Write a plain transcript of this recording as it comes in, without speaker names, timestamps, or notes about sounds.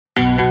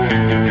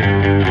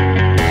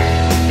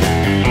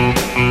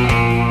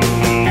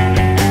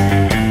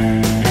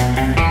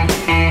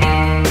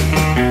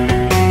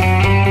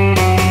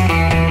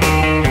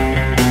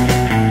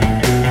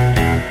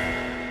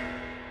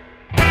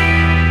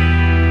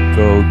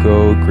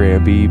Go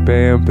Granby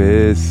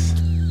Bambus.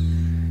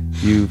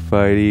 You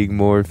fighting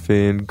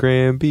Morphin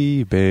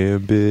Granby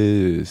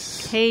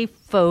Bambus. Hey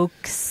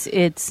folks,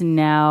 it's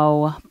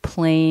now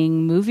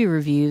playing movie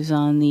reviews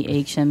on the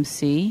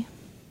HMC.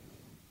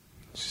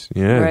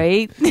 Yeah.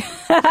 Right?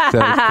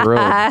 That's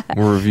thrilled.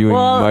 We're reviewing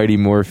Mighty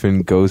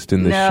Morphin Ghost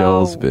in the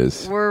Shell's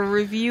biz. We're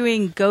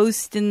reviewing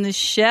Ghost in the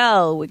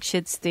Shell, which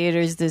hits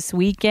theaters this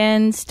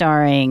weekend,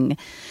 starring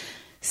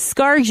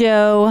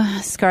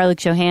ScarJo, Scarlett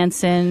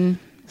Johansson.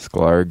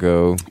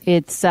 Sklargo.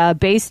 It's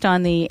based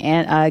on the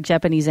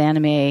Japanese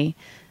anime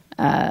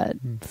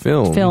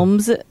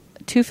films.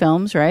 2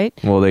 films, right?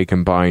 Well, they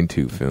combined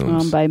 2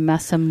 films. By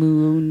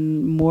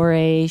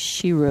Masamune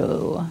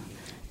Shirow.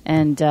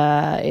 And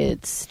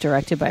it's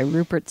directed by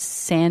Rupert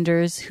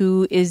Sanders,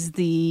 who is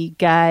the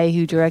guy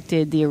who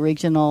directed the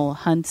original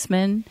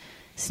Huntsman,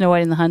 Snow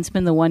White and the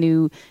Huntsman, the one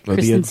who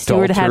Kristen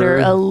Stewart had her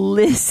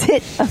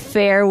illicit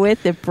affair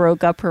with that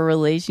broke up her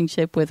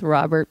relationship with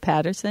Robert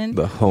Pattinson.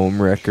 The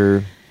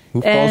homewrecker.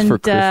 Who falls for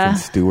Kristen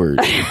Stewart?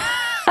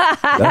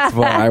 That's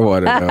what I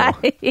want to know.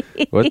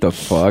 What the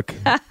fuck?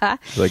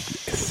 Like,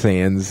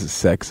 sans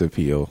sex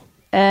appeal.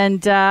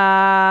 And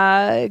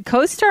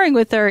co-starring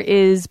with her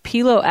is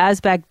Pilo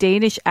Asbæk,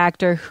 Danish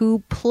actor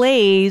who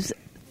plays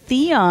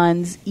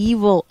Theon's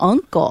evil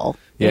uncle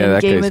in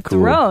Game of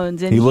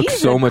Thrones. And he looks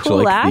so much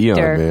cool like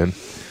actor. Theon, man.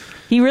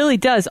 He really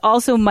does.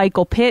 Also,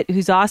 Michael Pitt,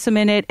 who's awesome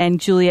in it, and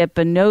Juliette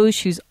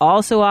Binoche, who's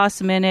also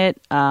awesome in it.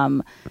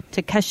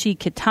 Takeshi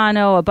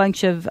Kitano, a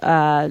bunch of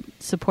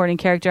supporting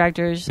character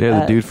actors. Yeah,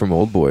 the dude from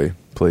Oldboy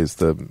plays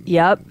the...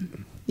 Yep.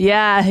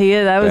 Yeah,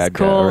 that was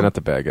cool. Guy, or not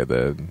the bad guy,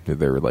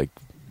 they were like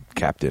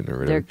captain or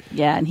whatever.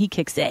 And he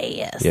kicks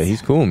ass. Yeah,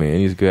 he's cool, man.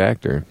 He's a good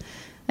actor.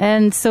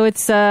 And so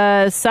it's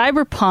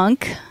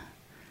cyberpunk.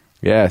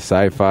 Yeah,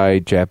 sci-fi,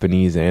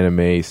 Japanese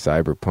anime,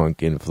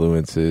 cyberpunk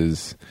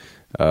influences...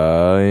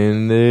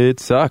 and it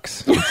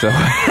sucks. So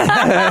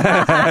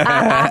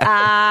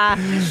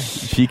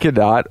she could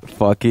not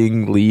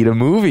fucking lead a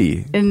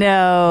movie.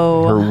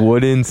 No. Her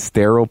wooden,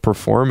 sterile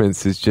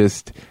performance is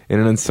just,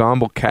 in an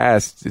ensemble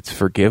cast, it's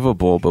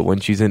forgivable, but when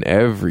she's in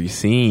every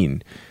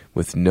scene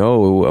with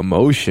no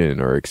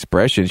emotion or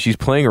expression, she's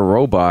playing a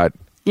robot.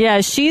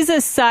 Yeah, she's a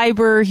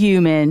cyber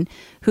human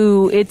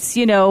who it's,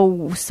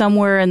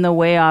 somewhere in the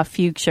way off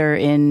future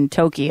in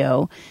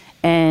Tokyo.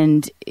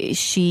 And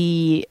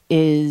she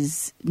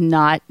is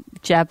not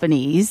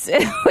Japanese,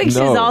 which is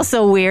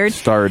also weird.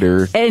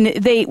 Starter. And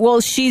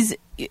she's,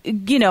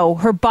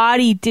 her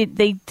body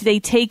they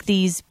take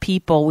these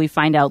people, we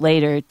find out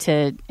later,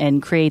 turn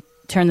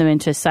them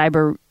into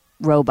cyber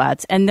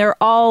robots. And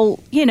they're all,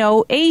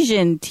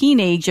 Asian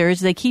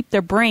teenagers. They keep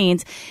their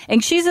brains.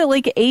 And she's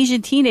a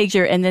Asian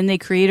teenager. And then they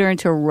create her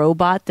into a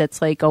robot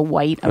that's like a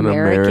white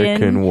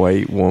American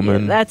white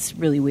woman. Yeah, that's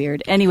really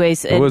weird.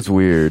 Anyways. It was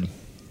weird.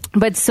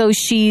 But so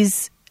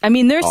there's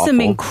awful. Some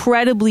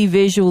incredibly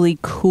visually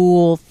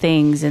cool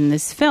things in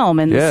this film.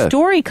 And the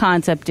story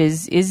concept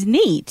is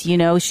neat.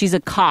 She's a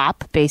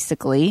cop,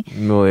 basically.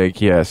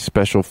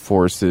 Special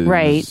forces.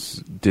 Right.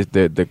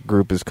 The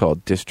group is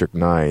called District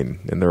 9,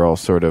 and they're all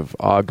sort of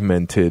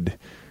augmented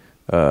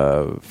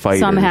fighters.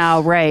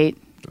 Somehow, right.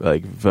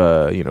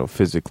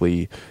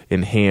 Physically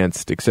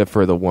enhanced, except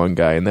for the one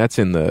guy, and that's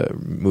in the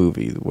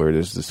movie where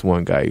there's this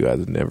one guy who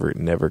has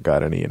never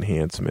got any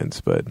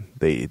enhancements, but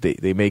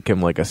they make him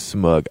like a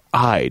smug,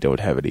 I don't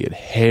have any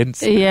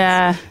enhancements.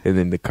 Yeah. And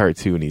then the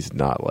cartoon, he's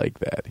not like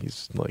that.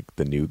 He's like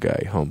the new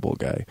guy, humble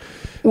guy.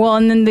 Well,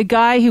 and then the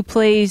guy who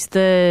plays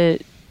the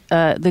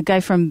guy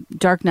from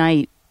Dark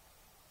Knight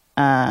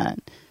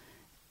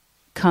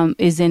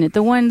is in it.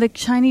 The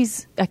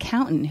Chinese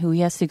accountant who he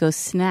has to go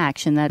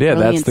snatch in that. Yeah,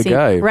 that's the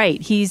guy.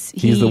 Right. He's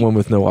the one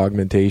with no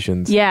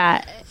augmentations.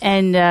 Yeah,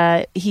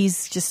 and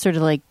he's just sort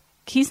of like,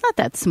 he's not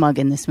that smug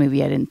in this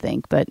movie, I didn't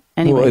think. But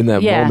anyway. Well, in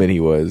that moment he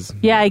was.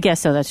 Yeah, I guess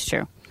so. That's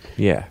true.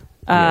 Yeah.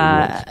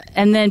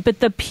 And then,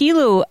 but the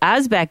Pilo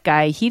Asbæk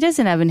guy, he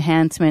doesn't have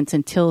enhancements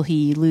until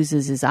he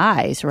loses his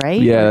eyes,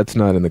 right? Yeah, that's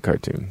not in the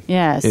cartoon.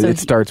 Yeah. So it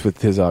starts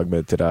with his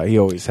augmented eye. He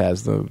always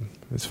has them.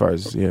 As far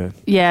as,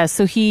 Yeah,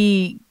 so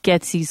he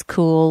gets these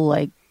cool,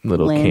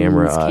 little lens,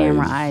 camera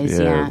eyes.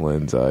 Yeah,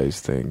 lens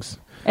eyes things.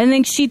 And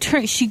then she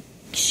can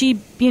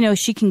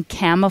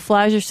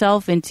camouflage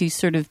herself into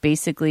sort of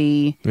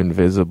basically...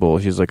 invisible.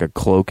 She's like a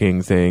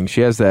cloaking thing. She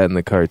has that in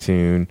the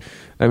cartoon.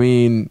 I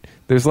mean,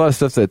 there's a lot of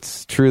stuff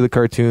that's true of the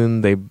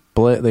cartoon. They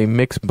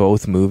mix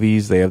both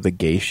movies. They have the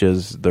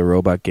geishas, the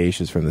robot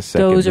geishas from the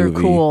second movie. Those are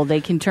cool. They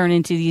can turn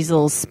into these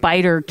little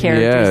spider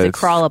characters that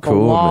crawl up a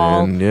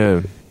wall. Man.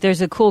 Yeah.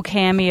 There's a cool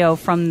cameo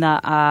from the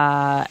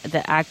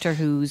actor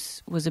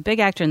was a big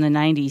actor in the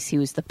 90s. He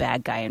was the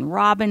bad guy in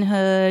Robin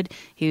Hood.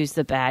 He was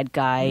the bad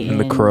guy in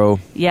The Crow.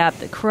 Yeah,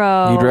 The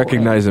Crow. You'd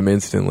recognize him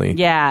instantly.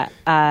 Yeah.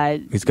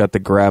 He's got the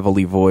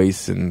gravelly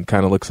voice and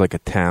kind of looks like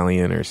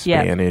Italian or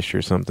Spanish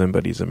or something,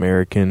 but he's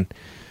American.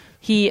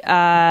 He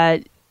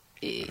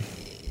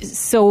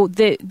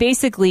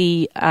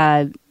basically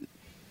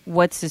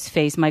what's his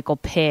face? Michael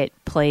Pitt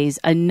plays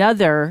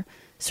another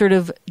sort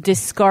of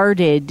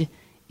discarded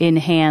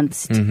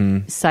enhanced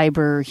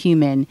cyber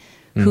human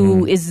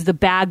who is the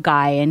bad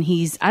guy, and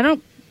I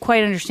don't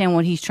quite understand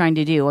what he's trying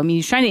to do. I mean,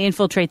 he's trying to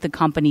infiltrate the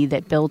company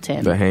that built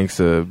him. The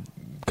Hanksa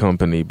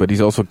company, but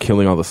he's also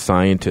killing all the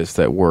scientists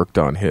that worked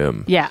on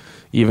him. Yeah.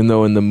 Even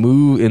though in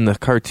the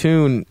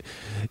cartoon,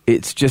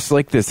 it's just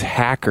like this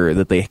hacker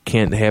that they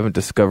haven't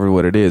discovered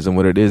what it is, and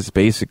what it is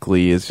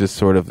basically is just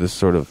sort of this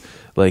sort of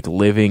like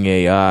living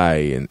AI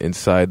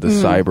inside the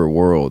cyber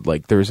world.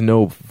 Like there's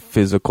no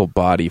physical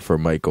body for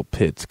Michael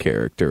Pitt's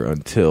character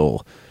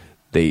until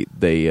they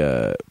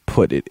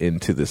put it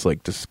into this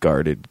like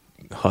discarded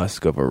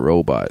husk of a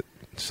robot.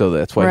 So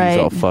that's why he's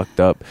all fucked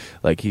up.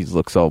 Like he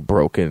looks all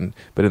broken.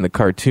 But in the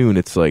cartoon,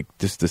 it's like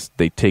just this.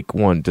 They take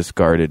one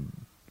discarded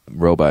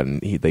robot and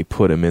they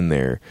put him in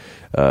there.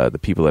 The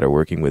people that are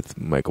working with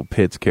Michael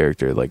Pitt's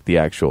character, like the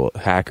actual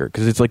hacker,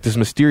 because it's like this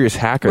mysterious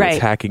hacker that's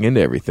hacking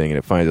into everything, and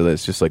it finds out that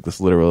it's just like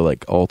this literal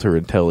like ultra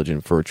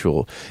intelligent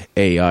virtual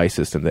AI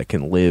system that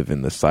can live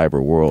in the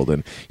cyber world,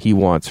 and he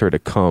wants her to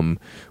come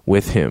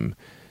with him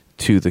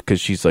because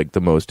she's like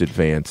the most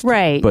advanced,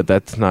 right? But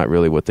that's not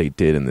really what they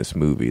did in this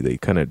movie. They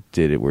kind of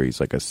did it where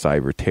he's like a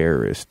cyber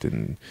terrorist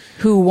and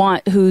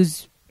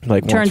who's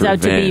like turns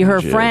out to be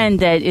her friend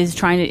that is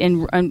trying to,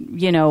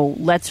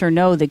 and lets her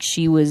know that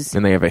she was,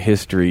 and they have a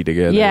history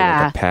together,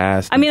 like a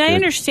past. I mean, I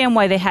understand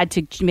why they had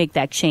to make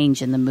that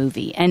change in the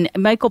movie, and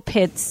Michael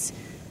Pitt's.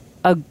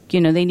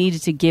 They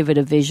needed to give it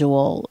a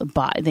visual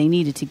body. They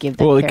needed to give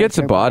that. Well, it gets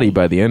a body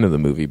by the end of the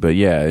movie, but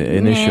yeah,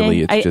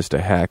 initially it's just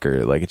a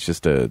hacker, like it's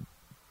just a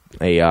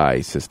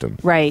AI system,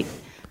 right?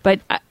 But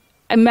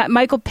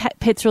Michael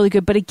Pitt's really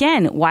good. But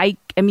again, why?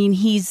 I mean,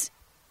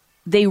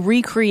 they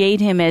recreate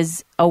him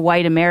as a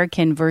white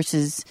American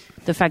versus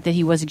the fact that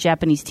he was a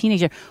Japanese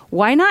teenager.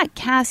 Why not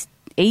cast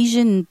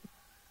Asian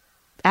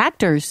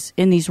actors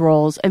in these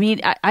roles? I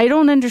mean, I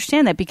don't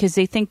understand that, because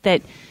they think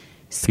that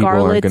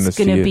Scarlett's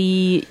going to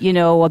be,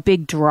 a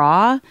big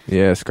draw.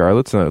 Yeah,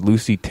 Scarlett's not.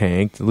 Lucy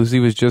tanked. Lucy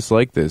was just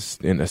like this,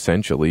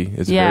 essentially.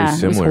 It's very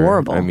similar. It's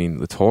horrible. I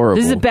mean, it's horrible.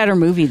 This is a better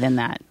movie than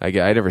that. I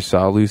never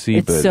saw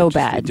Lucy, but so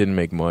bad. It didn't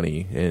make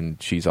money,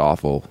 and she's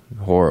awful.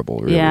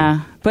 Horrible, really.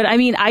 Yeah, but I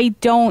mean, I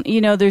don't,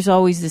 there's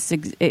always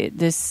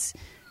this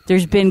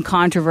there's been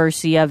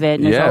controversy of it,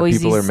 and there's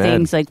always these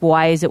things like,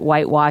 why is it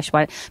whitewashed?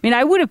 I mean,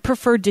 I would have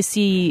preferred to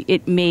see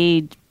it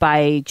made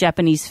by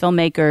Japanese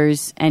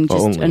filmmakers and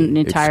just an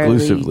entirely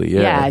exclusively,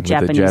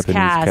 Japanese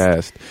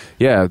cast.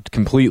 Yeah,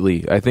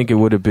 completely. I think it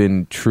would have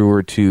been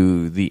truer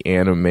to the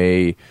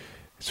anime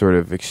sort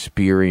of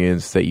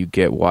experience that you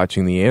get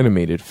watching the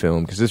animated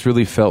film, because this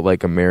really felt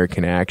like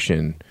American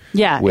action.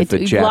 Yeah, with the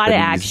Japanese lot of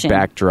action.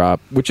 Backdrop,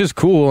 which is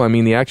cool. I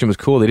mean, the action was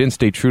cool. They didn't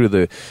stay true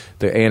to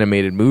the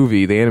animated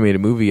movie. The animated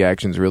movie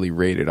action's really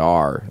rated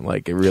R.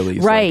 Like, it really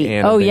is right.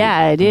 Like oh,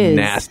 yeah, it is.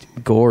 Nasty,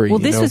 gory. Well,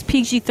 this was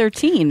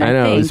PG-13, I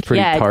know, think. It's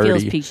pretty tardy. It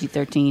feels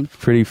PG-13.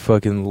 Pretty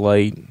fucking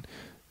light.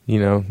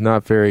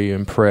 Not very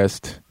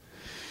impressed.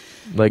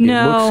 Like, No.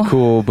 It looks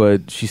cool,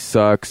 but she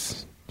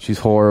sucks. She's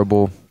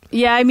horrible.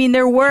 Yeah, I mean,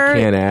 there were...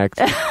 She can't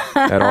act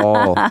at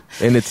all.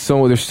 And there's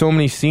so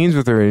many scenes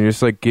with her, and you're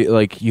just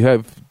like you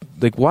have...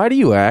 Like, why do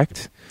you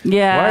act?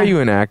 Yeah. Why are you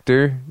an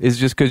actor? Is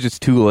it just because it's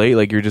too late?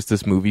 Like, you're just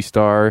this movie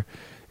star,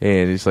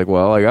 and it's like,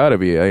 well, I gotta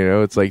be.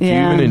 It's like, do you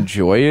even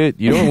enjoy it?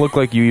 You don't look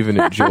like you even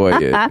enjoy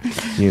it.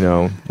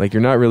 Like,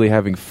 you're not really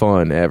having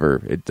fun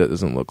ever. It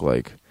doesn't look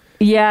like.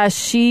 Yeah,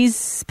 she's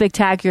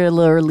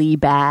spectacularly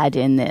bad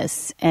in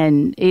this,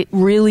 and it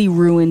really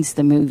ruins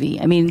the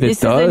movie. I mean, this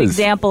is an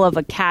example of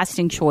a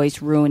casting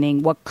choice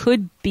ruining what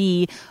could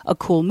be a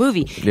cool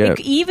movie. Yeah.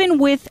 Even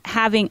with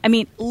having,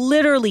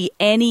 literally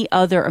any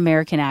other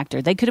American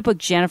actor. They could have put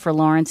Jennifer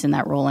Lawrence in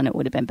that role, and it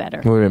would have been better.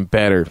 It would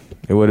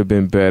have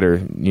been better.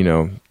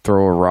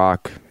 Throw a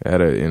rock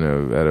at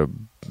a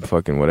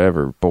fucking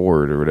whatever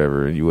board or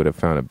whatever, and you would have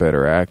found a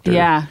better actor.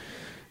 Yeah.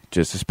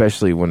 Just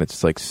especially when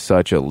it's like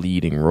such a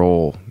leading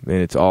role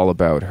and it's all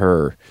about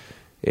her,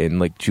 and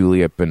like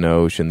Juliette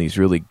Binoche and these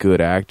really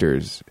good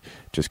actors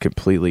just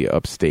completely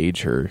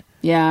upstage her.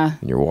 Yeah.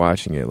 And you're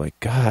watching it like,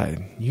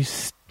 God, you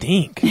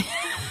stink.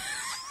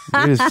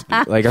 I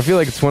feel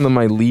like it's one of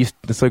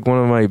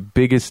my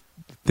biggest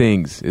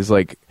things is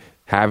like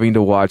having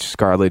to watch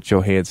Scarlett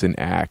Johansson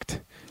act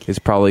is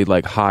probably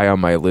like high on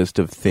my list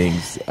of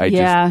things I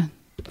just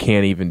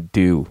can't even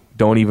do.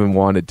 Don't even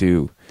want to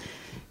do.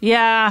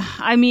 Yeah,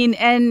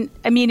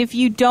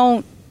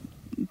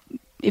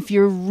 if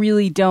you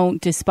really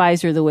don't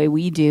despise her the way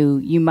we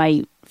do, you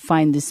might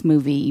find this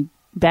movie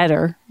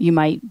better. You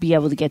might be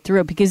able to get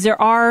through it, because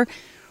there are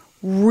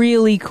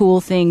really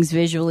cool things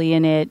visually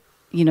in it.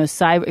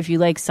 If you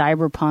like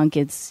cyberpunk,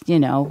 it's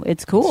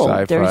cool.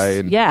 Sci-fi.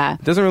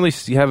 It doesn't really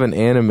have an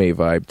anime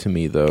vibe to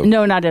me, though.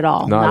 No, not at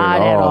all.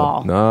 Not at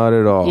all. Not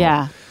at all.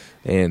 Yeah.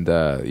 And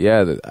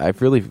I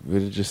really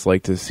would just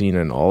like to have seen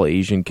an all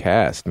Asian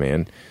cast,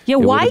 man. Yeah,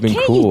 It why would've been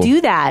can't cool. you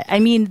do that? I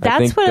mean, I that's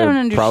think what I don't that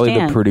understand.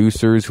 Probably the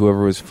producers,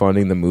 whoever was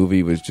funding the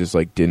movie, was just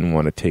like didn't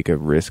want to take a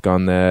risk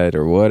on that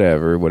or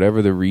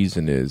whatever the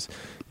reason is,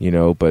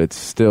 But it's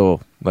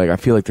still like I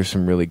feel like there's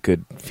some really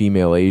good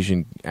female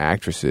Asian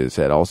actresses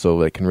that also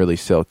like can really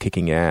sell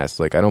kicking ass.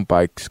 Like I don't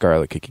buy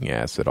Scarlett kicking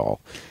ass at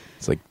all.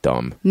 It's like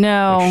dumb.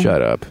 No, Like,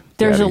 shut up. Get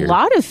There's a outta here.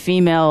 lot of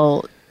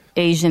female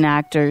Asian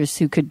actors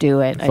who could do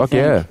it. I Fuck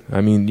think. yeah.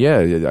 I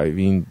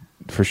mean,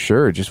 for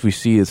sure. Just we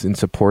see it in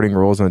supporting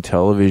roles on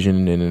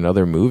television and in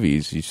other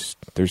movies.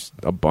 There's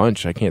a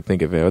bunch. I can't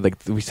think of it. Like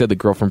we said, the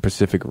girl from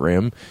Pacific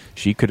Rim,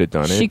 she could have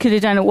done it. She could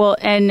have done it. Well,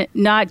 and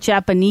not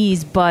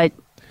Japanese, but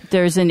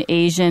there's an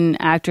Asian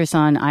actress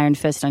on Iron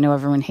Fist. I know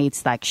everyone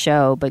hates that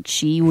show, but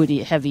she would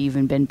have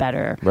even been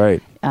better.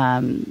 Right.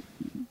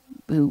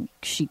 Who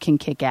she can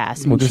kick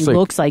ass. I Well, mean, she just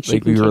looks like she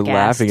can we were kick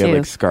ass laughing too. at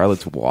like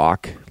Scarlett's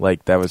walk,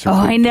 like that was her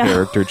I know.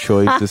 character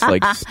choice. This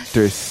like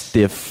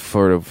stiff,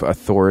 sort of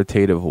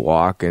authoritative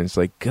walk, and it's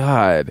like,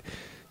 God,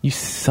 you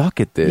suck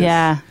at this.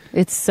 Yeah,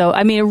 it's so.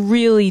 I mean, it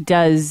really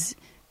does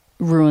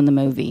ruin the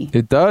movie.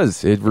 It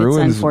does. It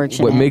ruins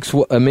unfortunate.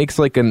 what makes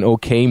like an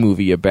okay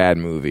movie a bad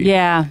movie.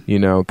 Yeah.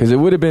 Because it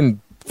would have been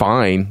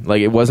fine.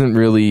 Like it wasn't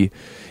really.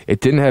 It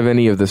didn't have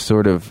any of the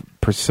sort of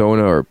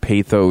persona or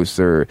pathos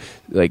or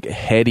like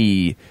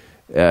heady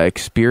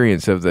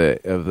experience of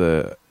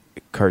the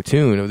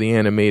cartoon, of the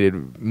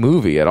animated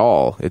movie at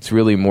all. It's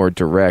really more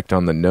direct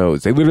on the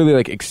nose. They literally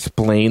like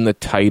explain the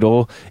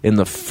title in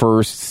the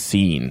first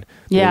scene.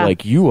 Yeah. They're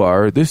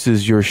like, this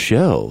is your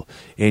shell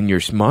and your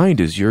mind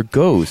is your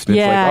ghost. And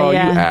it's like, oh, you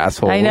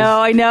assholes. I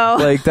know.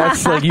 Like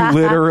that's like you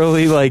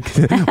literally like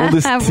will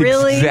just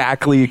Really?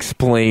 exactly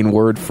explain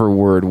word for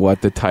word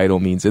what the title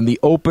means in the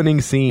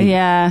opening scene.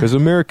 Yeah. Because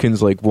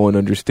Americans like won't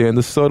understand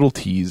the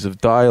subtleties of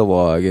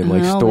dialogue and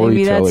like Well, storytelling.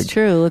 maybe that's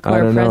true. Look I who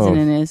our don't know.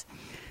 president is.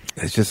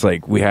 It's just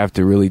like we have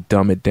to really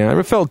dumb it down.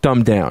 It felt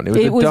dumbed down.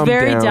 It was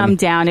very dumbed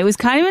down. It was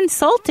kind of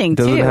insulting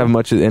Doesn't too. have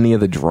much of any of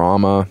the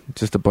drama.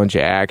 Just a bunch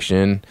of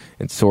action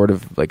and sort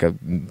of like a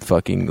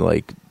fucking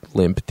like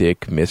limp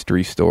dick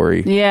mystery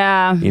story.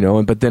 Yeah.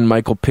 But then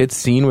Michael Pitt's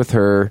scene with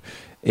her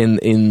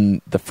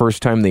in the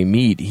first time they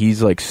meet,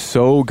 he's like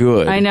so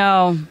good. I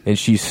know. And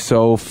she's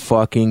so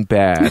fucking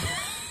bad.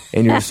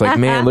 And you're just like,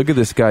 man, look at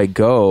this guy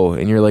go.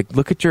 And you're like,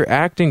 look at your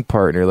acting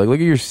partner. Like,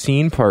 look at your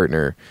scene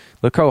partner.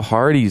 Look how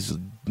hard he's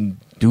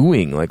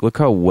doing. Like, look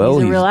how well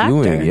He's a he's real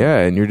doing. actor. Yeah.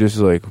 And you're just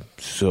like,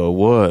 so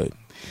what?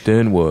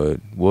 Then what?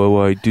 What do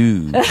I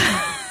do?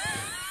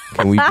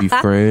 Can we be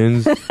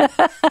friends?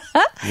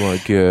 You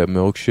want to get a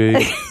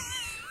milkshake?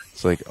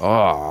 It's like,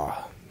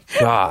 oh,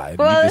 God,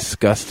 you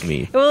disgust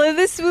me. Well, if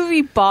this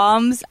movie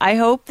bombs, I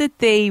hope that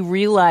they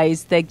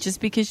realize that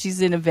just because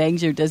she's an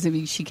Avenger doesn't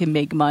mean she can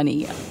make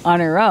money on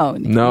her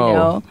own.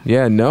 No.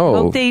 Yeah,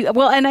 no.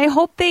 And I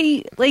hope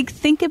they like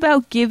think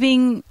about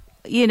giving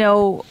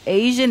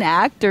Asian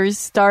actors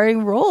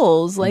starring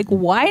roles. Like,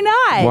 why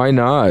not? Why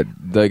not?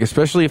 Like,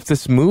 especially if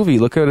this movie,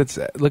 look at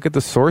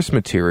the source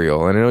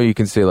material. And I know you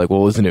can say like,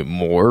 well, isn't it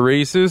more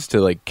racist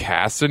to like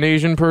cast an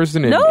Asian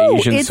person in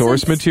Asian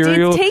source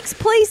material? It takes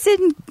place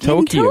in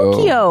Tokyo.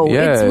 Tokyo.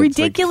 Yeah, it's like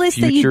ridiculous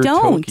that you future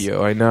don't.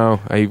 Tokyo. I know.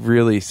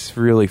 It's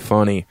really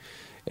funny.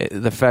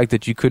 The fact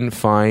that you couldn't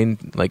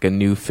find like a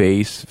new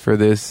face for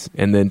this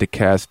and then to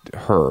cast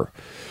her.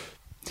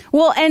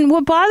 Well, and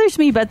what bothers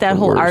me about that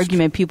whole worst.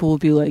 argument, people will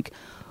be like,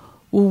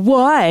 well,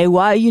 why?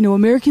 Why?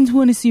 Americans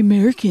want to see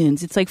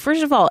Americans. It's like,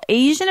 first of all,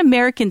 Asian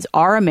Americans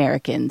are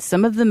Americans.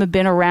 Some of them have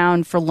been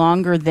around for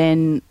longer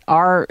than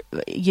our,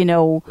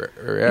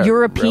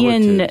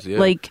 European,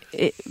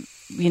 relatives,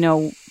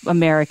 yeah.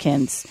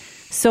 Americans.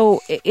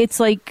 So it's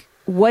like,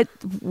 what?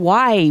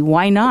 Why?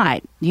 Why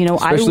not?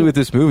 Especially with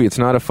this movie, it's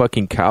not a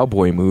fucking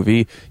cowboy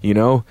movie.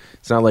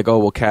 It's not like, oh,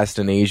 we'll cast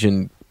an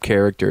Asian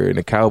character in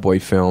a cowboy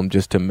film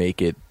just to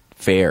make it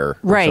fair or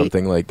right.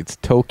 something. Like it's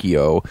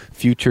Tokyo,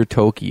 future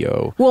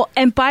Tokyo. Well,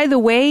 and by the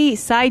way,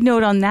 side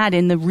note on that,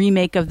 in the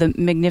remake of the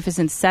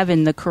Magnificent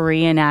Seven, the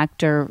Korean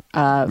actor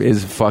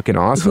is fucking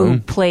who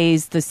awesome.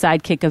 plays the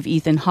sidekick of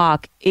Ethan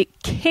Hawke, it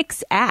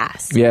kicks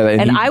ass. Yeah,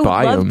 and I would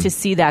buy love him. to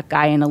see that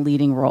guy in a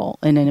leading role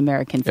in an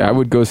American film. Yeah, I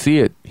would go see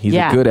it. He's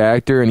a good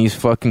actor and he's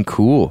fucking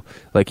cool.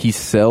 Like he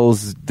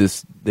sells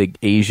this the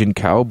Asian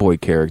cowboy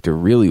character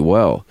really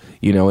well,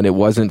 and it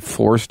wasn't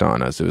forced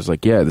on us. It was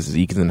like, yeah, this is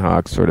Ethan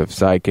Hawke's sort of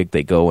sidekick.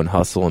 They go and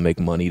hustle and make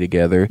money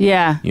together.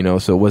 Yeah.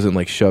 So it wasn't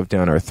like shoved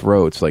down our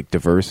throats like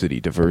diversity.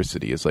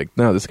 It's like,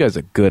 no, this guy's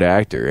a good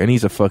actor and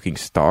he's a fucking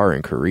star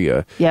in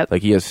Korea. Yep.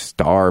 Like he has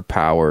star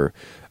power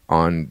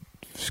on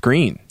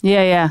screen.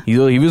 Yeah.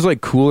 He was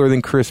like cooler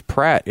than Chris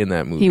Pratt in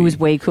that movie. He was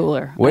way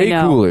cooler. Way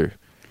I know. cooler.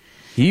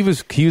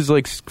 He was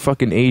like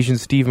fucking Asian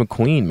Steve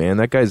McQueen, man.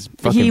 That guy's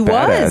fucking He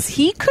badass. was.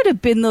 He could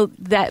have been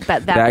that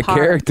part.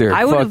 character.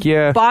 I would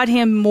have bought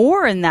him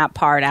more in that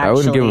part, actually. I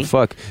wouldn't give a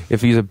fuck.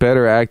 If he's a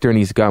better actor and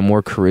he's got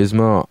more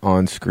charisma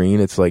on screen,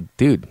 it's like,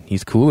 dude,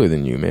 he's cooler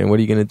than you, man. What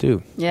are you going to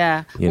do?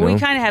 Yeah. You Well, we know?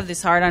 kind of have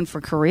this hard on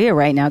for Korea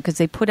right now because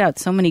they put out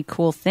so many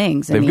cool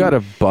things. They've got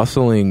a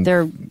bustling...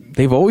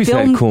 They've always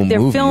had cool their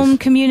movies. film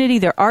community,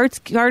 their art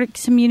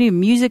community,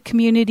 music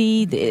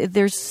community.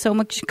 There's so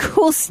much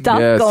cool stuff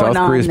going on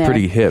South Korea's there.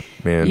 pretty hip,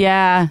 man.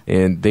 Yeah.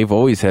 And they've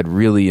always had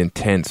really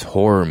intense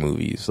horror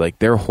movies. Like,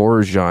 their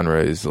horror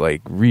genre is,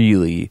 like,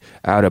 really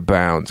out of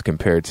bounds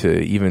compared to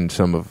even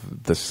some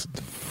of the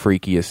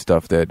freakiest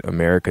stuff that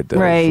America does.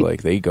 Right.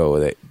 Like, they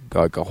go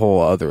like a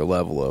whole other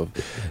level of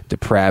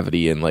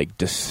depravity and, like,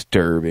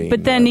 disturbing.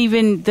 But then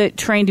even the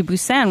Train to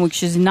Busan,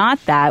 which is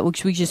not that,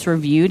 which we just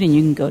reviewed, and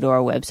you can go to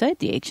our website,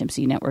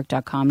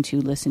 thehmcnetwork.com, to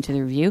listen to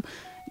the review.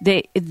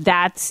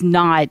 That's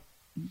not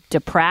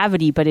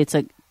depravity, but it's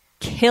a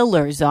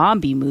killer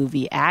zombie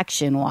movie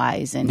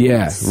action-wise, and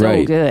it's so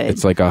right. good.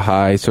 It's like a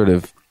high sort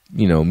of,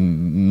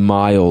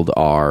 mild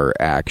R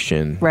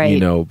action,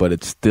 right. But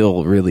it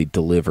still really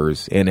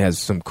delivers and has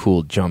some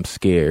cool jump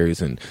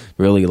scares and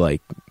really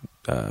like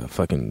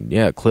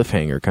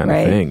cliffhanger kind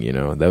of thing.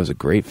 That was a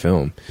great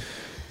film.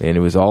 And it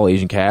was all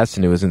Asian cast,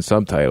 and it was in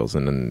subtitles,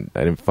 and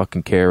I didn't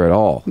fucking care at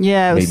all.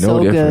 Yeah, it was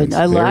so good.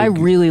 I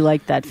really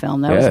liked that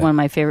film. That was one of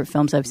my favorite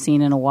films I've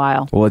seen in a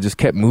while. Well, it just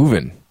kept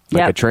moving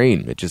like a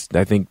train.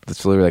 I think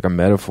it's literally like a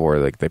metaphor.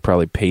 Like, they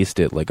probably paced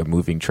it like a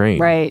moving train,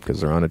 right?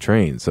 Because they're on a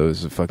train. So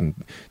it's just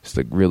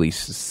like really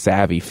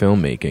savvy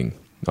filmmaking,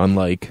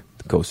 unlike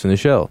Ghost in the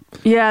Shell.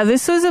 Yeah,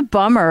 this was a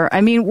bummer.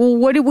 I mean, well,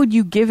 what would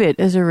you give it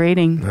as a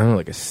rating? I don't know,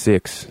 like a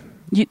 6.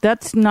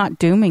 That's not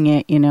dooming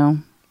it,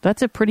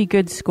 That's a pretty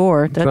good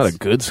score. It's not a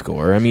good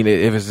score. I mean,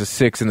 it was a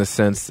 6 in the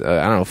sense,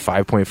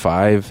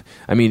 5.5.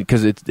 I mean,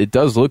 because it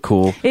does look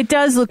cool. It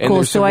does look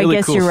cool, so I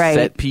guess you're right.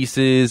 Set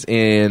pieces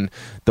and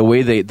the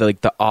way they,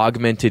 like, the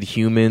augmented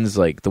humans,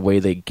 like, the way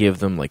they give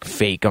them, like,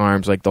 fake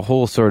arms, like, the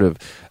whole sort of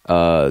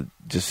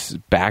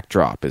just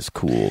backdrop is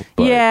cool.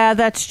 But, yeah,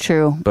 that's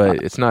true.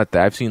 But it's not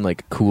that. I've seen,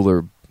 like,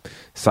 cooler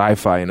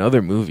sci-fi in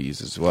other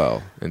movies as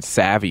well, and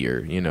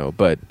savvier,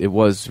 but it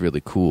was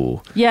really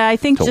cool. Yeah, I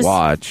think to just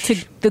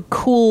watch. The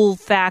cool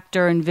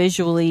factor and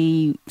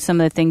visually some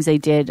of the things they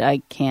did, I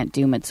can't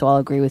doom it, so I'll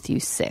agree with you.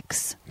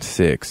 6,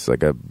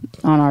 like a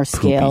on our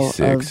scale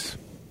 6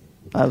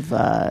 of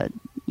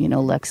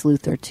Lex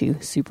Luthor to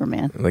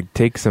Superman. Like,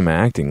 take some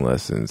acting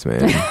lessons,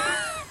 man.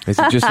 Is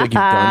it just like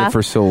you've done it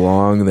for so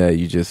long that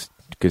you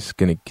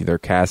they're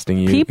casting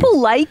you? People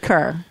like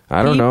her.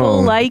 I don't know.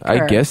 People like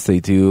her. I guess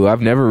they do.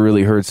 I've never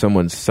really heard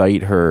someone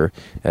cite her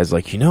as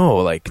like,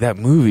 like that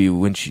movie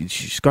when she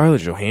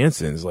Scarlett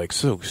Johansson is like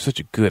such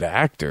a good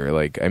actor.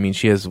 Like, I mean,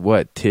 she has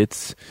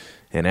tits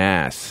and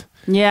ass.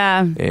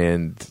 Yeah.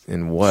 And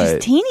what?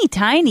 She's teeny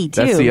tiny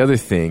too. That's the other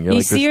thing.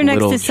 You see her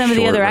next to some of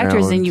the other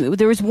actors, and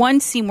there was one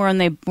scene where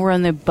they were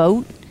on the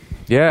boat.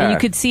 Yeah. And you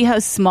could see how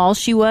small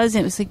she was,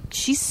 and it was like,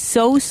 she's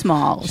so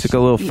small. She's like a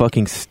little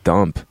fucking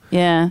stump.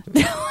 Yeah.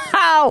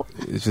 Wow.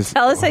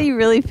 Tell us how you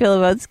really feel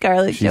about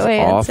Scarlett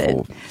Johansson.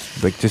 Awful.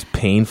 Like, just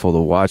painful to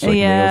watch, like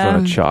nails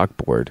on a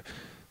chalkboard.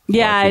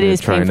 Yeah, it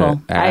is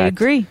painful. I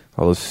agree.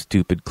 All those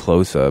stupid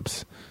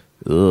close-ups.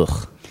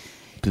 Ugh.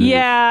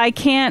 Yeah, I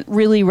can't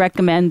really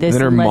recommend this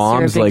and then her unless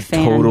mom's you're a big like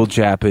fan. Total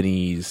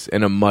Japanese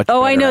and a much better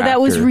I know actor. that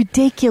was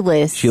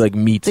ridiculous. She like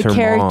meets the her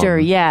character,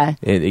 mom, yeah,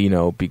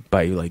 and,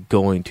 by like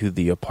going to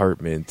the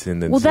apartment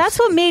and then. Well, that's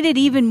what made it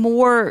even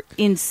more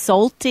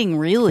insulting.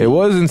 Really, it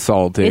was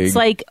insulting. It's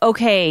like,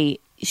 okay,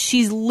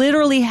 she's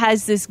literally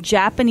has this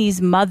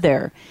Japanese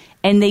mother,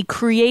 and they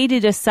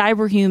created a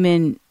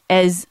cyberhuman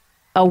as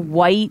a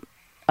white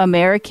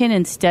American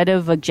instead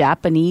of a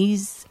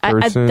Japanese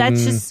person.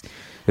 That's just.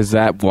 Is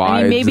that why?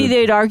 I mean, maybe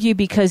they'd argue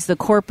because the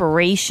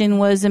corporation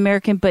was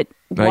American, but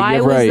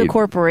why was the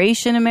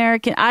corporation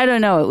American? I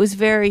don't know. It was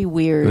very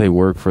weird. They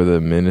work for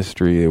the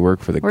ministry. They work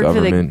for the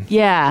government.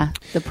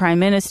 The prime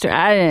minister.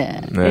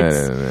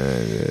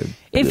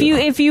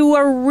 If you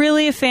are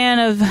really a fan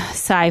of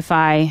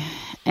sci-fi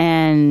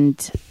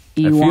and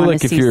you want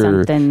to see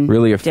something if you're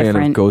really a fan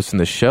different. of Ghost in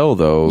the Shell,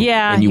 though,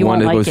 and you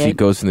want to go see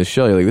Ghost in the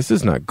Shell, you're like, this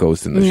is not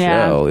Ghost in the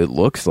Shell. It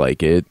looks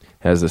like it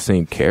has the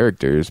same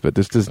characters, but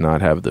this does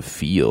not have the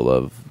feel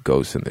of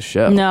Ghost in the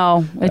Shell.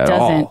 No, it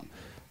doesn't. All.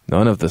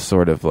 None of the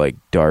sort of like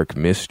dark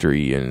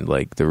mystery and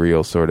like the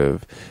real sort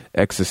of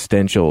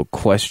existential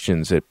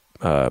questions it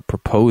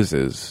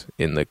proposes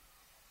in the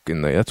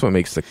that's what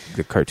makes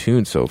the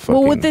cartoon so fucking.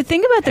 Well, what the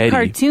thing about the heady.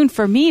 cartoon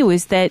for me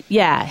was that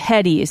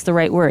heady is the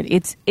right word.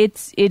 It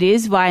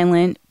is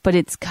violent, but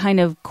it's kind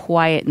of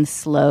quiet and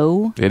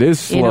slow. It is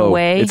slow in a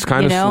way. It's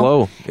kind of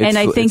slow, and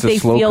I think they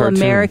feel cartoon.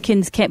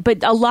 Americans can't.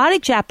 But a lot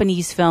of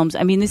Japanese films.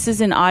 I mean, this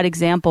is an odd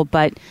example,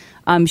 but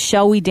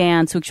Shall We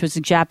Dance, which was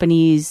a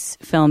Japanese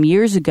film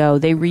years ago,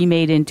 they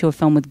remade into a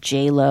film with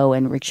J-Lo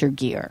and Richard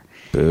Gere.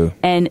 Boo.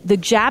 And the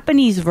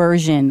Japanese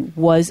version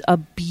was a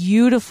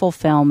beautiful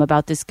film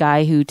about this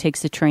guy who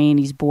takes the train.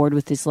 He's bored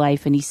with his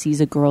life, and he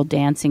sees a girl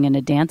dancing in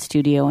a dance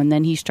studio, and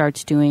then he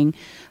starts doing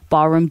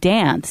ballroom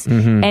dance.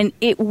 And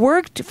it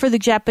worked for the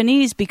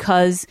Japanese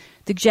because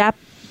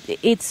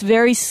it's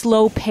very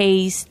slow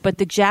paced, but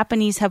the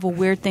Japanese have a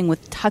weird thing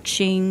with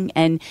touching,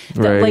 and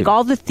like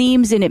all the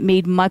themes in it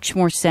made much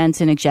more sense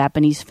in a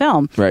Japanese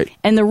film. Right.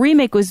 And the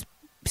remake was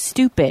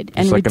stupid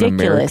and like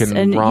ridiculous. An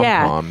and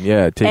American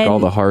rom-com. Take all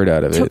the heart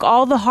out of it. Took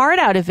all the heart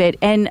out of it,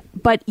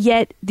 but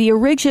yet the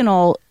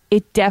original,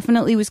 it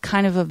definitely was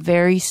kind of a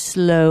very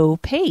slow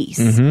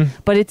pace.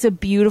 But it's a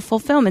beautiful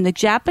film, and the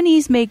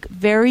Japanese make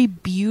very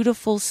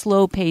beautiful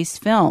slow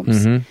paced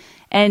films.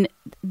 And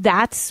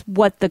that's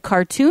what the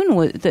cartoon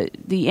was,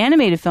 the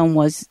animated film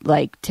was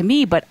like to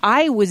me, but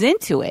I was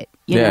into it.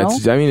 You know?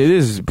 I mean, it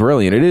is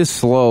brilliant. It is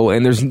slow,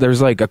 and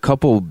there's like a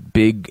couple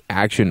big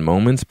action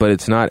moments, but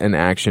it's not an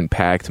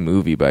action-packed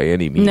movie by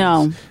any means.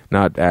 No.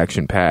 Not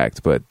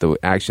action-packed, but the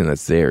action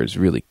that's there is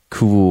really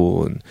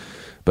cool.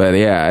 But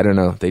yeah, I don't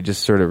know. They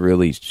just sort of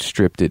really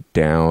stripped it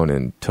down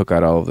and took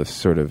out all the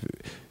sort of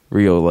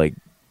real like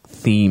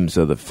themes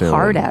of the film.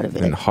 Heart out of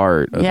it. And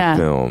heart of the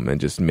film,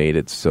 and just made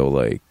it so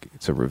like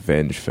it's a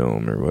revenge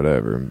film or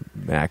whatever,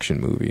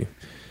 action movie.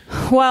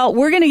 Well,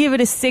 we're going to give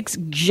it a 6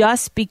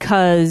 just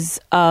because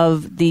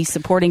of the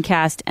supporting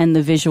cast and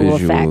the visual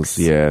effects.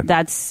 Yeah,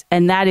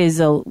 that is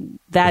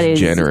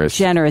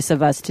generous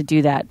of us to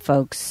do that,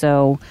 folks.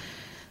 So,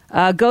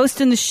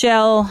 Ghost in the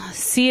Shell,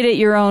 see it at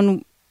your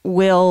own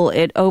will.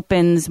 It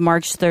opens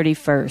March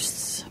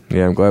 31st.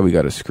 Yeah, I'm glad we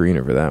got a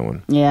screener for that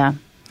one. Yeah.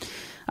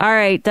 All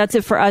right, that's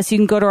it for us. You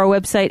can go to our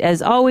website,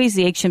 as always,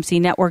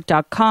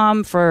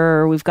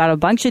 thehmcnetwork.com. We've got a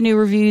bunch of new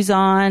reviews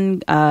on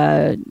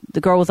The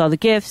Girl with All the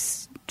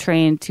Gifts,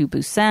 Train to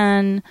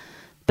Busan,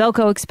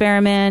 Belko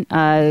Experiment.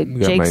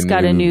 Jake's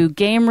got a new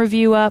game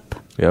review up.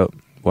 Yep,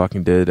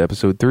 Walking Dead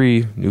Episode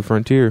 3, New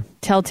Frontier.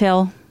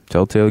 Telltale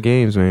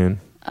Games, man.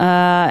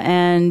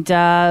 And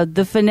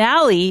the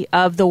finale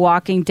of The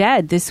Walking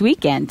Dead this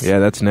weekend. Yeah,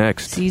 that's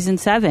next. Season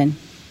 7.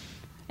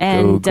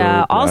 And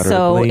go,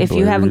 also, if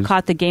you haven't Blazers.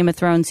 caught the Game of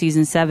Thrones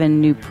Season 7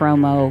 new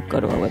promo,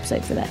 go to our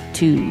website for that,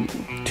 too.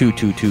 2.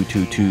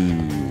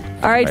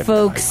 All right,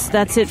 folks,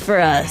 that's it for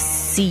us.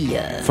 See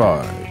ya.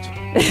 Fudge.